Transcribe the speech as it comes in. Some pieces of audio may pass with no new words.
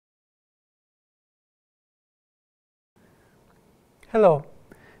Hello,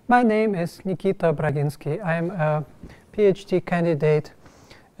 my name is Nikita Braguinski. I am a PhD candidate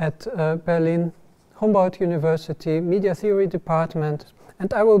at Berlin Humboldt University Media Theory Department,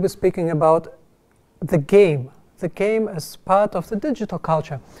 and I will be speaking about the game as part of the digital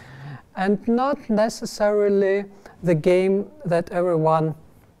culture, and not necessarily the game that everyone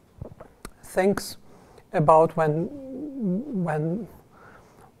thinks about when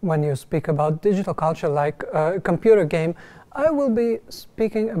you speak about digital culture, like a computer game. I will be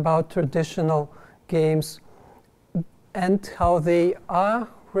speaking about traditional games and how they are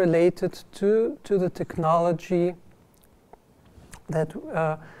related to the technology that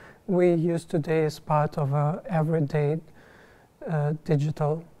we use today as part of our everyday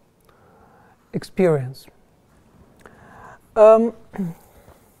digital experience. So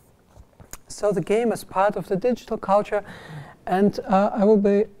the game is part of the digital culture, and I will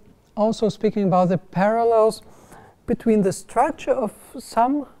be also speaking about the parallels between the structure of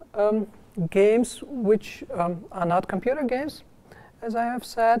some games which are not computer games, as I have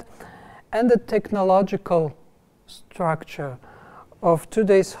said, and the technological structure of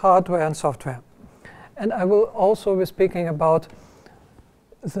today's hardware and software. And I will also be speaking about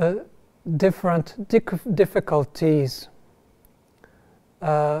the different difficulties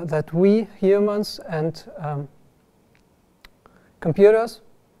that we humans and computers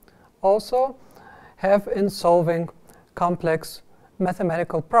also have in solving complex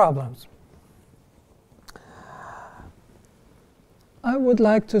mathematical problems. I would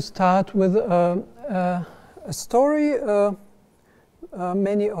like to start with a story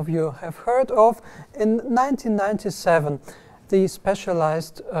many of you have heard of. In 1997, the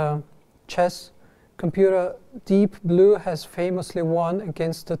specialized chess computer Deep Blue has famously won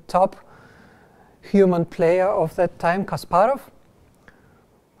against the top human player of that time, Kasparov,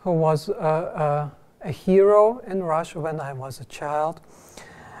 who was a hero in Russia when I was a child.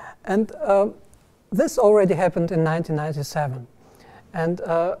 And this already happened in 1997. And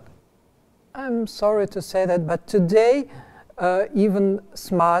I'm sorry to say that, but today even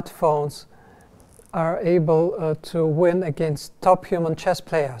smartphones are able to win against top human chess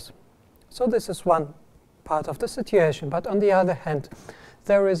players. So this is one part of the situation. But on the other hand,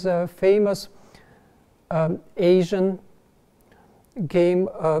 there is a famous Asian game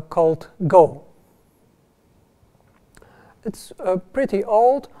called Go. It's pretty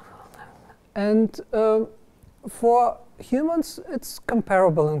old, and for humans it's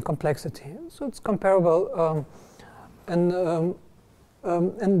comparable in complexity. So it's comparable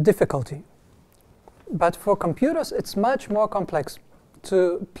in difficulty. But for computers it's much more complex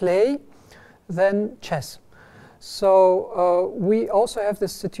to play than chess. So we also have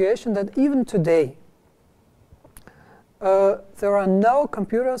this situation that even today there are no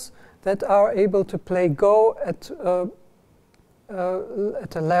computers that are able to play Go at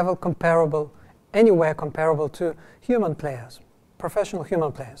a level comparable, anywhere comparable to human players, professional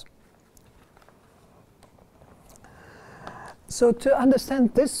human players. So to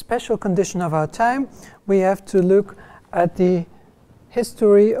understand this special condition of our time, we have to look at the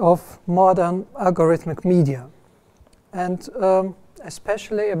history of modern algorithmic media, and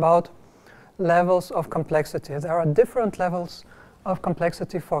especially about levels of complexity. There are different levels of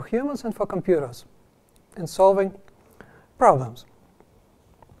complexity for humans and for computers in solving problems.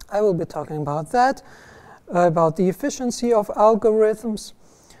 I will be talking about that, about the efficiency of algorithms,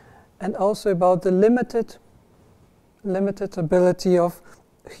 and also about the limited ability of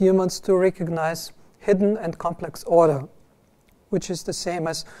humans to recognize hidden and complex order, which is the same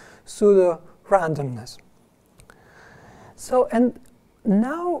as pseudo-randomness. So, and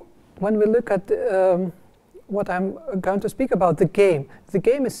now when we look at what I'm going to speak about, the game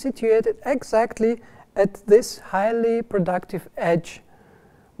is situated exactly at this highly productive edge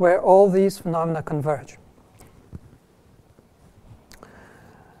where all these phenomena converge.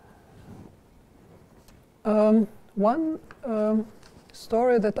 One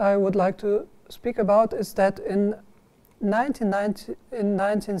story that I would like to speak about is that in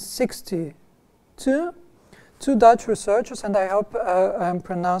 1962, two Dutch researchers, and I hope I'm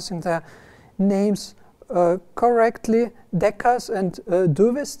pronouncing their names correctly, Dekkers and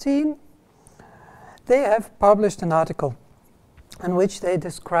Duvestein, they have published an article in which they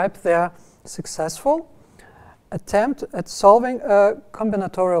describe their successful attempt at solving a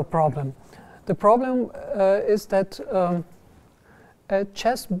combinatorial problem. The problem is that a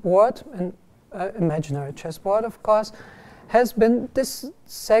chessboard, an imaginary chessboard of course, has been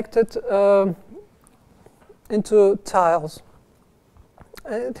dissected into tiles.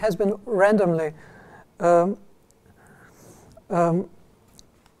 It has been randomly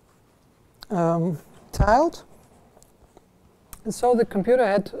tiled, And so the computer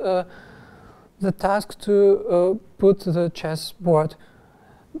had the task to put the chessboard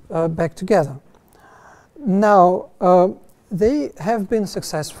back together. Now, they have been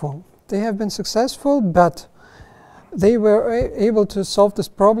successful. They have been successful, but they were able to solve this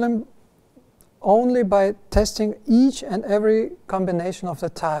problem only by testing each and every combination of the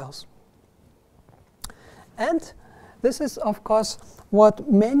tiles. And this is, of course, what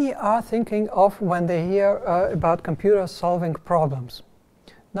many are thinking of when they hear about computers solving problems.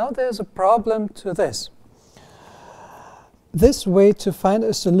 Now there's a problem to this. This way to find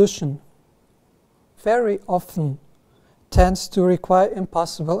a solution very often tends to require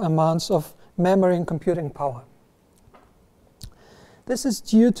impossible amounts of memory and computing power. This is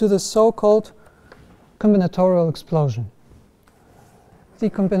due to the so-called combinatorial explosion. The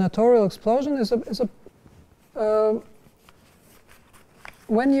combinatorial explosion is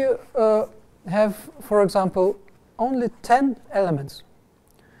when you have, for example, only 10 elements,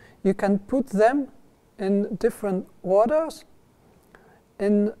 you can put them in different orders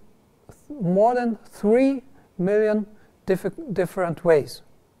in more than 3 million different ways.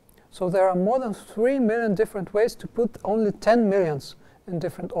 So there are more than 3 million different ways to put only 10 millions in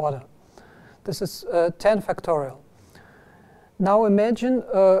different order. This is 10 factorial. Now imagine,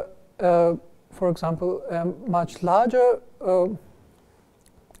 for example, a much larger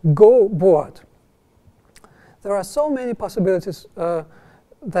Go board. There are so many possibilities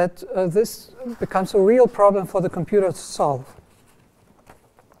that this becomes a real problem for the computer to solve.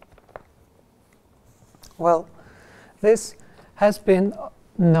 Well, this has been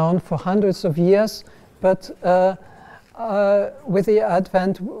known for hundreds of years, but with the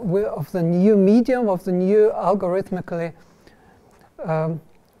advent of the new medium, of the new algorithmically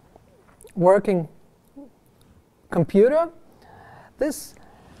working computer, this,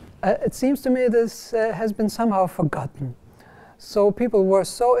 it seems to me, this has been somehow forgotten. So people were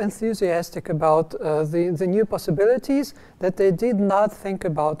so enthusiastic about the new possibilities that they did not think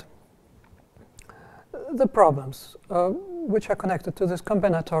about the problems which are connected to this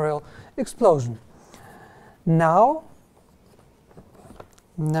combinatorial explosion. Now,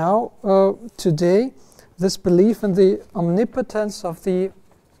 today, this belief in the omnipotence of the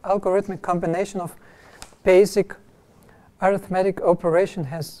algorithmic combination of basic arithmetic operation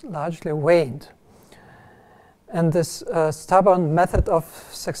has largely waned. And this stubborn method of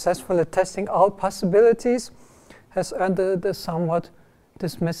successfully testing all possibilities has earned the somewhat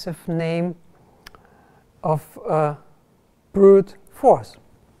dismissive name of brute force.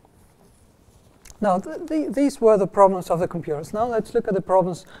 Now, these were the problems of the computers. Now let's look at the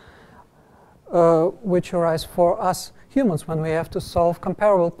problems which arise for us humans when we have to solve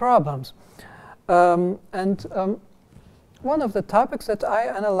comparable problems. One of the topics that I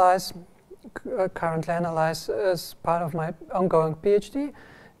currently analyze as part of my ongoing PhD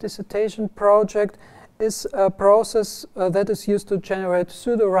dissertation project is a process that is used to generate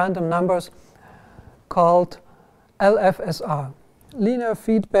pseudo-random numbers called LFSR, Linear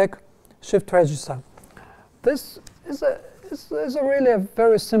Feedback Shift Register. This is really a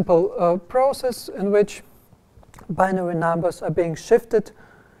very simple process in which binary numbers are being shifted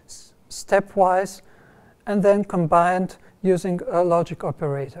stepwise and then combined using logic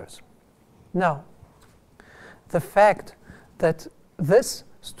operators. Now, the fact that this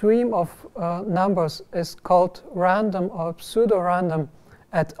stream of numbers is called random or pseudo-random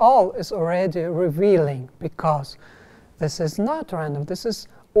at all is already revealing, because this is not random, this is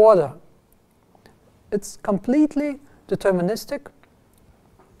order. It's completely deterministic,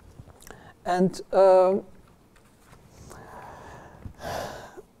 and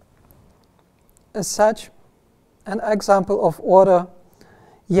as such, an example of order,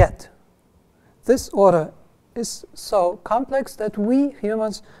 yet this order is so complex that we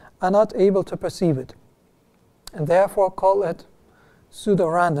humans are not able to perceive it, and therefore call it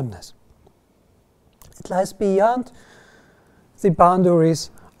pseudo-randomness. It lies beyond the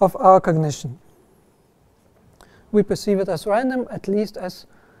boundaries of our cognition. We perceive it as random, at least as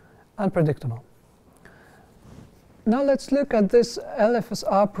unpredictable. Now let's look at this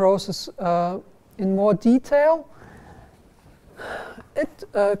LFSR process in more detail. It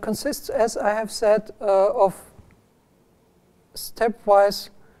consists, as I have said, of stepwise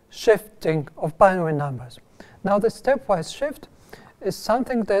shifting of binary numbers. Now, the stepwise shift is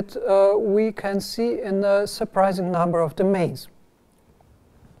something that we can see in a surprising number of domains.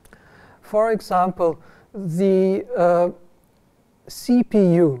 For example, the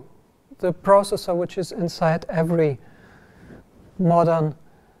CPU, the processor which is inside every modern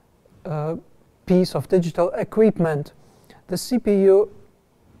piece of digital equipment, the CPU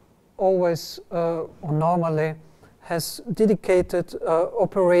always or normally has dedicated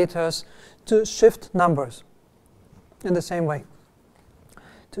operators to shift numbers in the same way.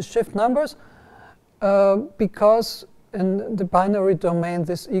 To shift numbers because in the binary domain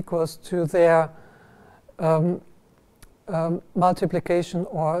this equals to their multiplication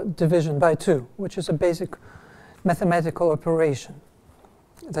or division by 2, which is a basic mathematical operation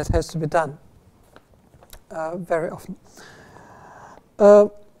that has to be done very often.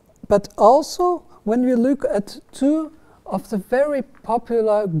 But also, when we look at two of the very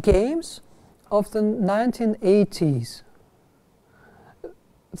popular games of the 1980s,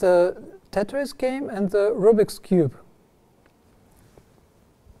 the Tetris game and the Rubik's Cube.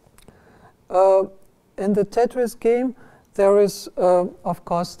 In the Tetris game, there is, of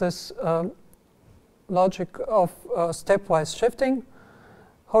course, this logic of stepwise shifting,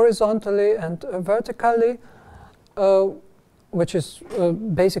 horizontally and vertically, which is a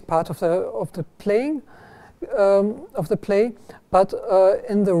basic part of the playing of the play. But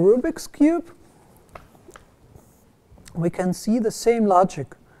in the Rubik's Cube, we can see the same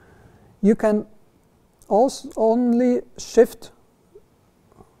logic. You can also only shift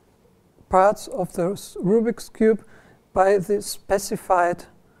parts of the Rubik's Cube by the specified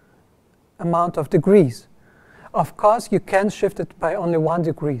amount of degrees. Of course, you can shift it by only 1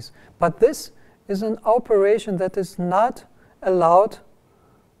 degree, but this is an operation that is not allowed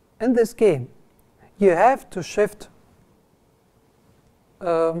in this game. You have to shift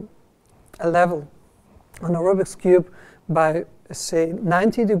a level on a Rubik's Cube by, say,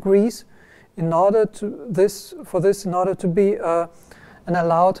 90 degrees in order to in order to be an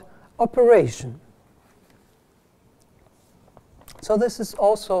allowed operation. So this is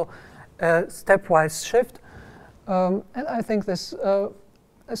also a stepwise shift, and I think this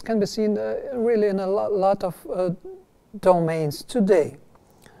can be seen really in a lot of domains today.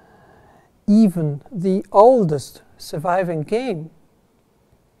 Even the oldest surviving game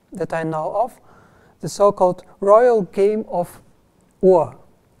that I know of, the so-called Royal Game of War,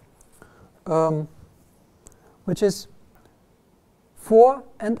 which is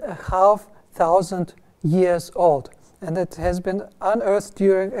 4,500 years old, and it has been unearthed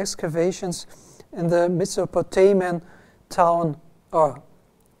during excavations in the Mesopotamian town Ur.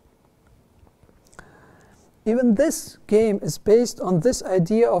 Even this game is based on this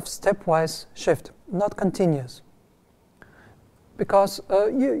idea of stepwise shift, not continuous. Because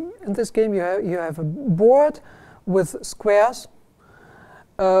in this game you have a board with squares,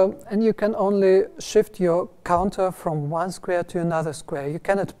 and you can only shift your counter from one square to another square. You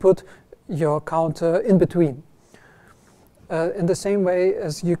cannot put your counter in between. In the same way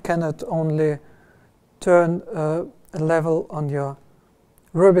as you cannot only turn a level on your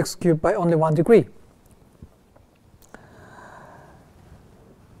Rubik's Cube by only 1 degree.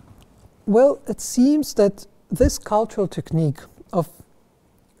 Well, it seems that this cultural technique of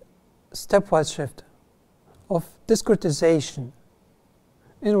stepwise shift, of discretization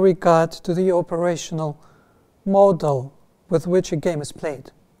in regard to the operational model with which a game is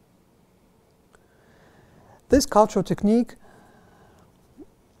played. This cultural technique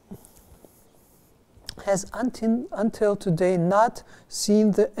has until today not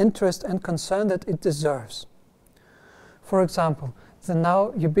seen the interest and concern that it deserves. For example, the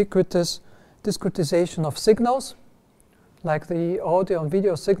now ubiquitous discretization of signals, like the audio and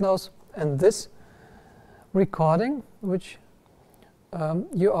video signals, and this recording, which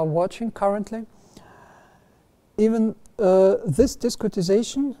you are watching currently. Even this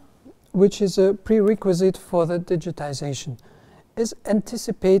discretization, which is a prerequisite for the digitization, is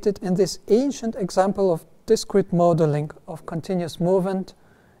anticipated in this ancient example of discrete modeling of continuous movement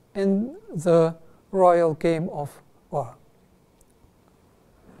in the Royal Game of War.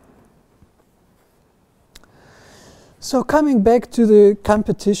 So coming back to the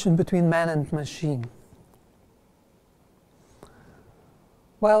competition between man and machine.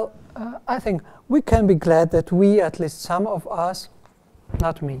 Well, I think we can be glad that we, at least some of us,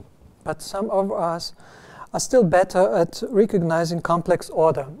 not me, but some of us, are still better at recognizing complex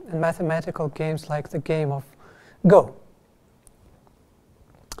order in mathematical games like the game of Go.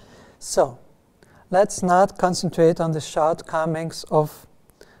 So, let's not concentrate on the shortcomings of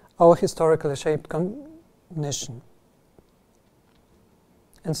our historically shaped cognition.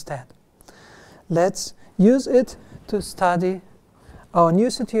 Instead, let's use it to study our new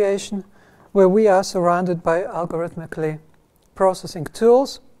situation where we are surrounded by algorithmically processing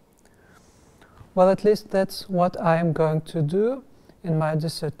tools. Well, at least that's what I am going to do in my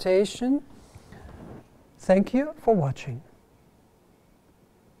dissertation. Thank you for watching.